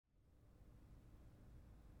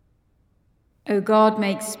O God,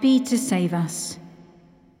 make speed to save us.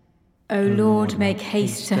 O Lord, make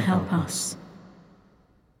haste to help us.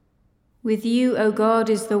 With you, O God,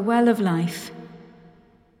 is the well of life,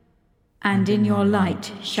 and in your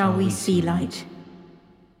light shall we see light.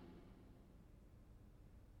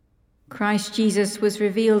 Christ Jesus was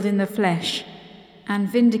revealed in the flesh and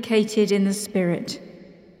vindicated in the Spirit.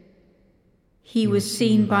 He was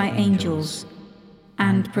seen by angels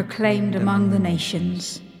and proclaimed among the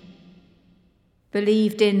nations.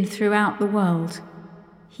 Believed in throughout the world,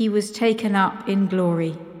 he was taken up in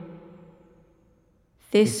glory.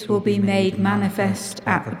 This will be made manifest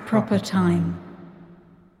at the proper time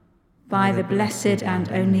by the blessed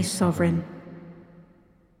and only Sovereign,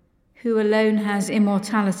 who alone has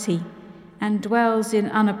immortality and dwells in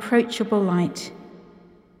unapproachable light.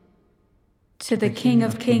 To the King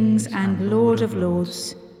of kings and Lord of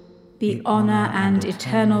lords be honor and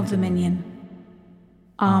eternal dominion.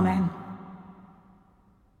 Amen.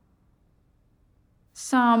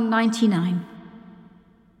 Psalm 99.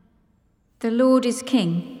 The Lord is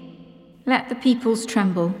King. Let the peoples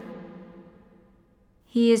tremble.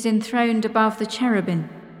 He is enthroned above the cherubim.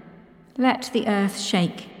 Let the earth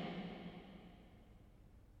shake.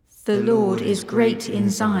 The Lord is great in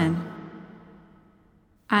Zion,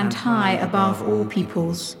 and high above all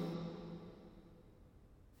peoples.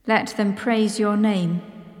 Let them praise your name,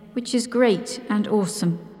 which is great and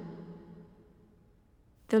awesome.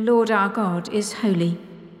 The Lord our God is holy.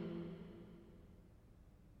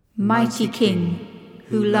 Mighty King,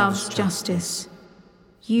 who loves justice,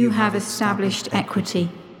 you have established equity.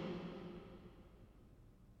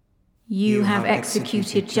 You have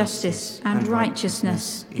executed justice and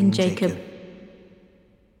righteousness in Jacob.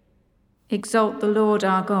 Exalt the Lord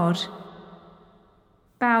our God.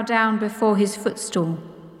 Bow down before his footstool,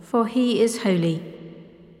 for he is holy.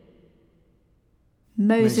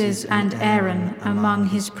 Moses and Aaron among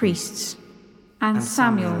his priests, and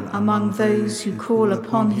Samuel among those who call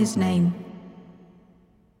upon his name.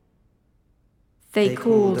 They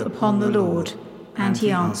called upon the Lord, and he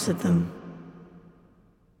answered them.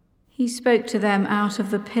 He spoke to them out of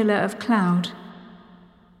the pillar of cloud.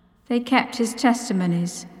 They kept his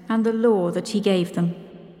testimonies and the law that he gave them.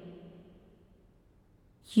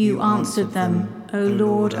 You answered them, O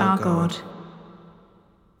Lord our God.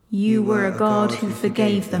 You were a God who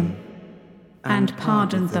forgave them and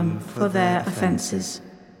pardoned them for their offences.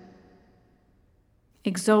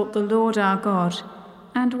 Exalt the Lord our God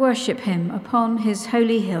and worship him upon his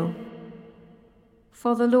holy hill.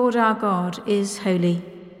 For the Lord our God is holy.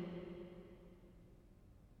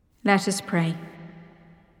 Let us pray.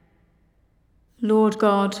 Lord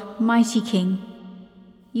God, mighty King,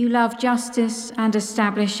 you love justice and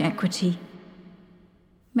establish equity.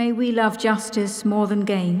 May we love justice more than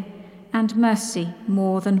gain and mercy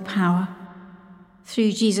more than power.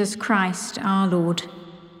 Through Jesus Christ our Lord.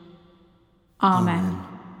 Amen.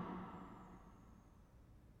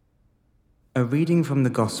 A reading from the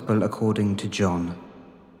Gospel according to John.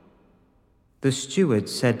 The steward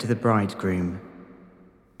said to the bridegroom,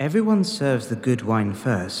 "Everyone serves the good wine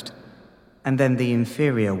first, and then the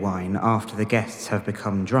inferior wine after the guests have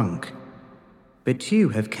become drunk. But you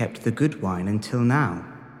have kept the good wine until now."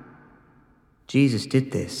 Jesus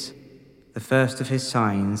did this, the first of his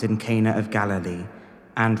signs in Cana of Galilee,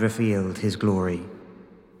 and revealed his glory,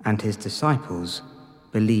 and his disciples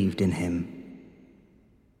believed in him.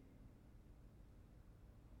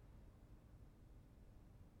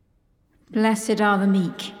 Blessed are the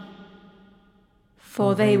meek,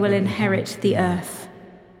 for they will inherit the earth.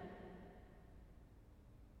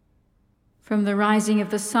 From the rising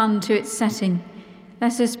of the sun to its setting,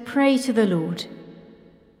 let us pray to the Lord.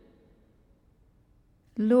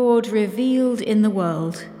 Lord, revealed in the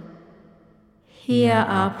world, hear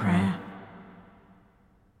our prayer.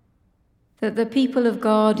 That the people of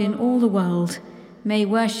God in all the world may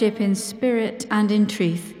worship in spirit and in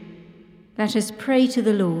truth, let us pray to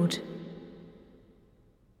the Lord.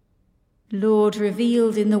 Lord,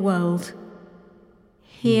 revealed in the world,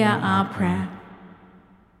 hear our prayer.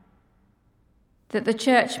 That the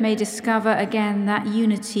Church may discover again that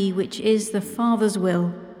unity which is the Father's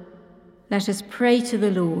will, let us pray to the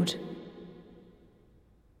Lord.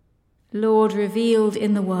 Lord, revealed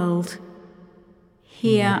in the world,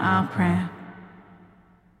 hear our prayer.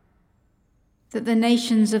 That the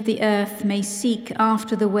nations of the earth may seek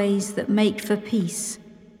after the ways that make for peace,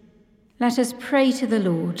 let us pray to the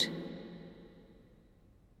Lord.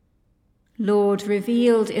 Lord,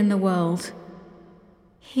 revealed in the world,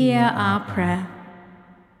 hear our prayer.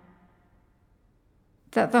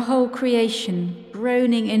 That the whole creation,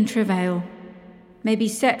 groaning in travail, may be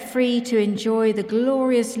set free to enjoy the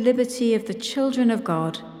glorious liberty of the children of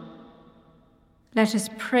God. Let us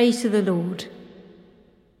pray to the Lord.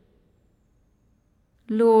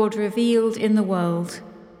 Lord, revealed in the world,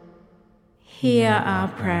 hear our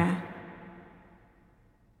prayer.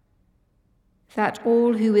 That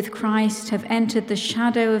all who with Christ have entered the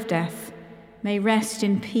shadow of death may rest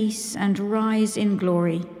in peace and rise in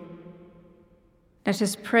glory. Let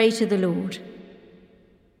us pray to the Lord.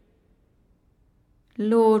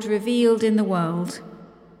 Lord, revealed in the world,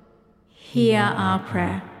 hear our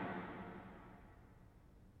prayer.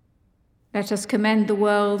 Let us commend the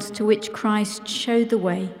world to which Christ showed the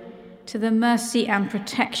way, to the mercy and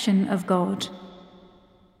protection of God.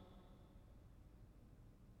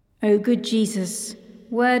 O good Jesus,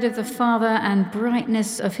 word of the Father and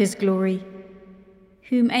brightness of his glory,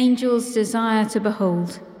 whom angels desire to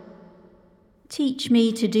behold, teach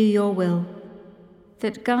me to do your will,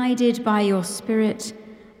 that guided by your Spirit,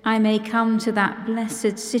 I may come to that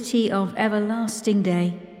blessed city of everlasting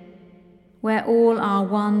day, where all are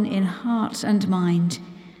one in heart and mind,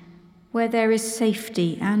 where there is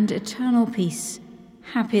safety and eternal peace,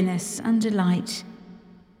 happiness and delight,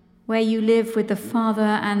 where you live with the Father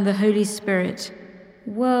and the Holy Spirit,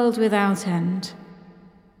 world without end.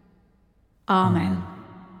 Amen.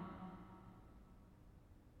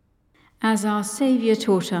 As our Saviour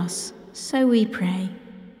taught us, so we pray.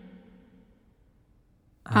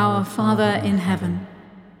 Our Father in heaven,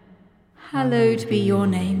 hallowed be your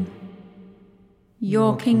name.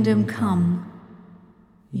 Your kingdom come,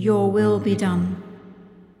 your will be done,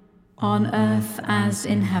 on earth as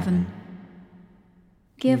in heaven.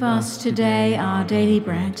 Give us today our daily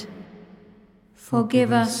bread.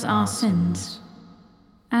 Forgive us our sins,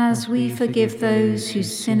 as we forgive those who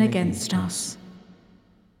sin against us.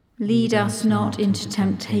 Lead us not into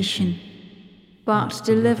temptation, but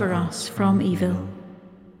deliver us from evil.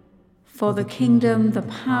 For the kingdom, the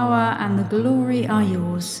power, and the glory are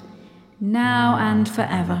yours, now and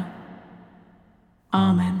forever.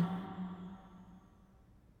 Amen.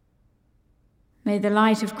 May the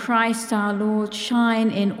light of Christ our Lord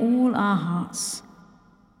shine in all our hearts.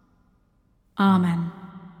 Amen.